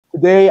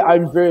today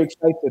I'm very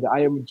excited.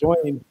 I am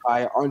joined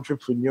by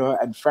entrepreneur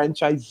and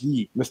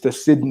franchisee, Mr.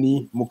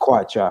 Sydney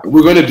Mukwacha.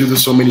 We're going to do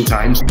this so many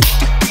times.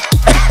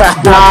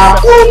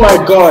 Oh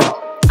my God.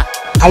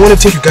 I want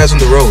to take you guys on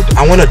the road.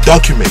 I want to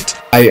document.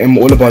 I am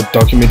all about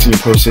documenting the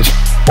process.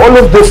 All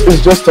of this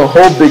is just a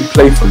whole big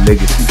play for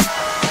legacy.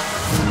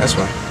 That's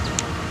fine.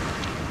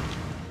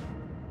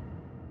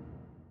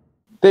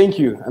 Thank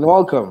you and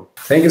welcome.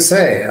 Thank you,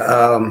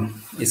 sir.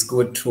 It's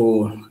good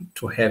to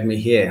have me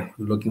here.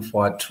 Looking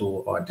forward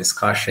to our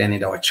discussion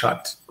and our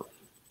chat.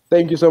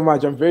 Thank you so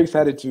much. I'm very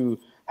excited to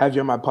have you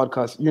on my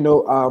podcast. You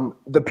know,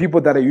 the people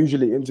that I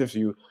usually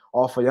interview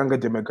are for younger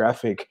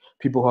demographic,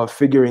 people who are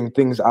figuring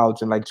things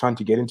out and like trying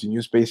to get into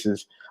new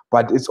spaces.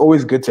 But it's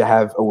always good to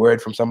have a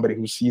word from somebody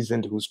who's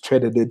seasoned, who's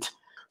treaded it.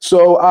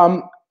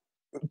 So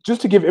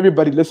just to give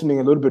everybody listening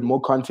a little bit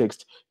more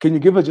context, can you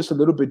give us just a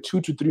little bit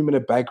 2 to 3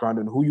 minute background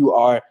on who you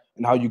are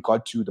and how you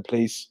got to the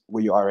place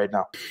where you are right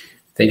now?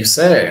 Thank you,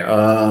 sir.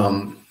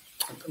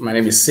 My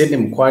name is Sydney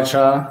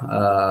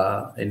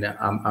Mukwacha, and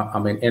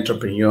I'm an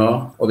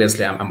entrepreneur.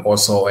 Obviously, I'm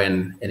also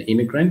an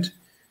immigrant.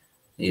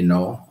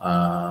 Born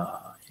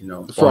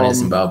in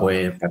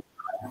Zimbabwe.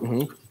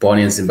 Born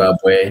in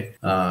Zimbabwe.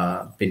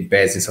 Been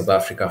based in South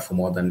Africa for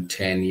more than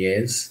 10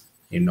 years.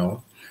 And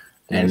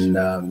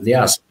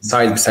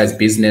besides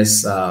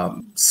business,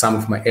 some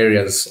of my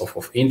areas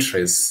of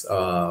interest,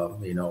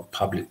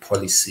 public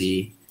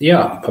policy.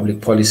 Yeah,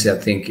 public policy. I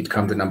think it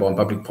comes to number one,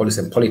 public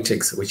policy and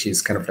politics, which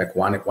is kind of like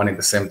one and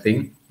the same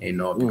thing,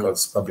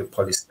 because public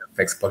policy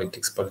affects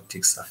politics,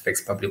 politics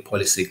affects public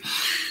policy.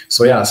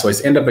 So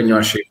it's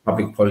entrepreneurship,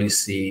 public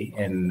policy,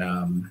 and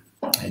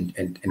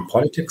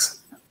politics.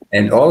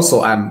 And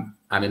also, I'm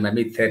in my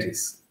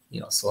mid-30s,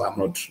 so I'm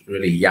not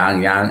really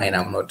young, and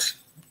I'm not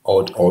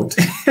old.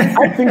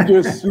 I think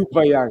you're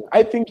super young.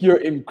 I think you're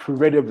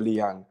incredibly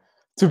young.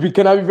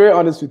 Can I be very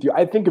honest with you?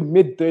 I think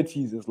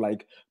mid-30s is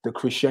like the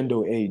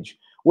crescendo age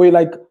where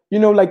I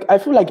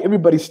feel like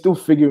everybody's still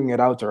figuring it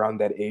out around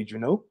that age,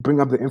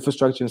 bring up the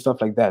infrastructure and stuff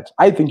like that.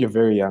 I think you're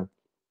very young.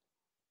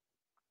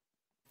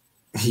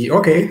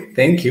 Okay,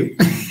 thank you.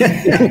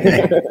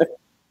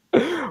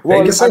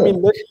 Well, I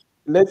mean,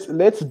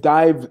 let's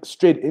dive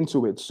straight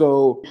into it.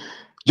 So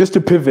just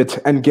to pivot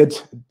and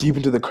get deep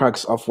into the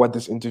crux of what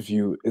this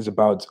interview is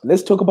about,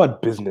 let's talk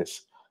about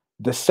business,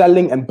 the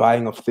selling and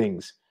buying of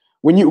things.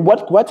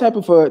 What type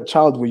of a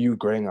child were you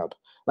growing up?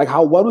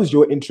 What was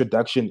your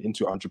introduction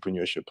into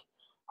entrepreneurship?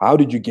 How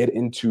did you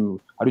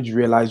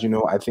realize,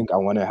 I think I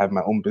want to have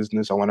my own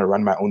business, I want to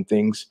run my own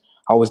things?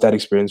 How was that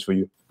experience for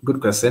you? Good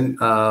question.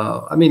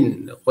 I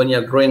mean, when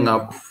you're growing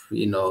up,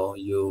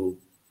 you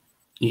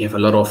have a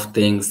lot of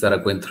things that are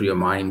going through your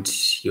mind.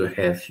 You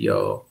have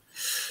your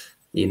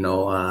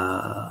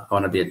I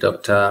want to be a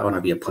doctor, I want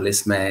to be a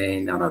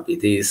policeman, I want to be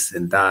this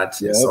and that,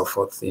 and so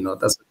forth. That's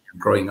when you're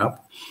growing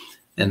up.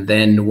 And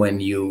then when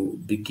you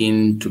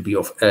begin to be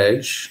of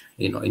age,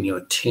 in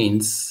your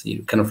teens,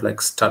 you kind of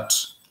start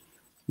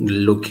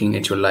looking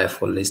at your life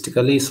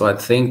holistically. So I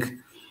think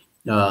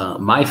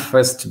my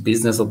first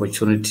business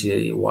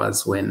opportunity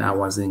was when I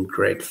was in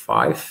grade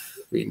 5,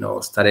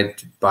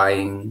 started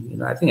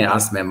buying, I think I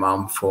asked my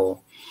mom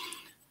for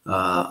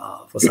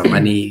some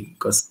money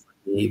because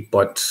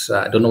but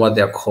I don't know what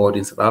they're called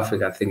in South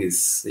Africa. I think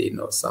it's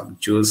some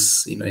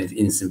juice.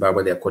 In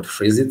Zimbabwe they're called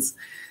frizzits.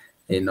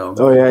 So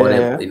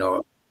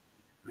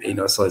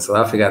in South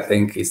Africa I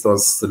think it's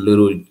those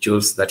little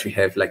juice that you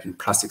have like in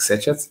plastic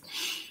sachets.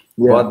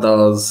 Bought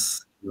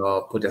those.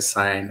 Put a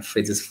sign,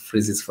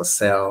 frizzits for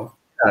sale.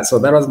 So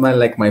that was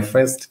my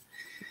first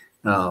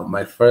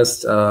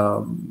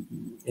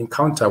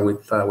encounter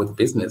with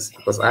business,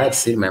 because I had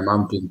seen my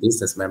mom doing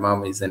business. My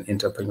mom is an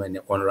entrepreneur in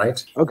her own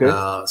right. Okay.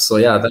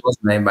 That was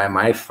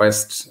my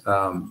first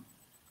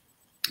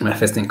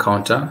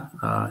encounter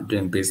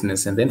doing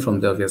business, and then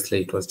from there,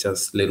 obviously, it was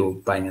just little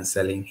buying and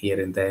selling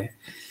here and there.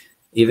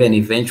 Even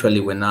eventually,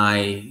 when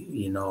I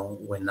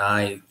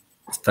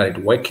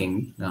started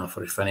working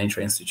for a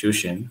financial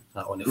institution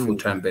on a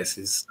full-time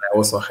basis, I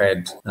also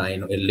had a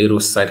little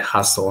side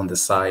hustle on the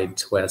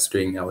side where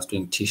I was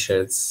doing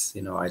t-shirts.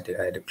 I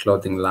had a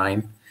clothing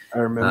line. I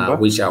remember,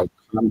 which I'll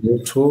come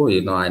back to.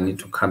 I need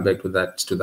to come back to that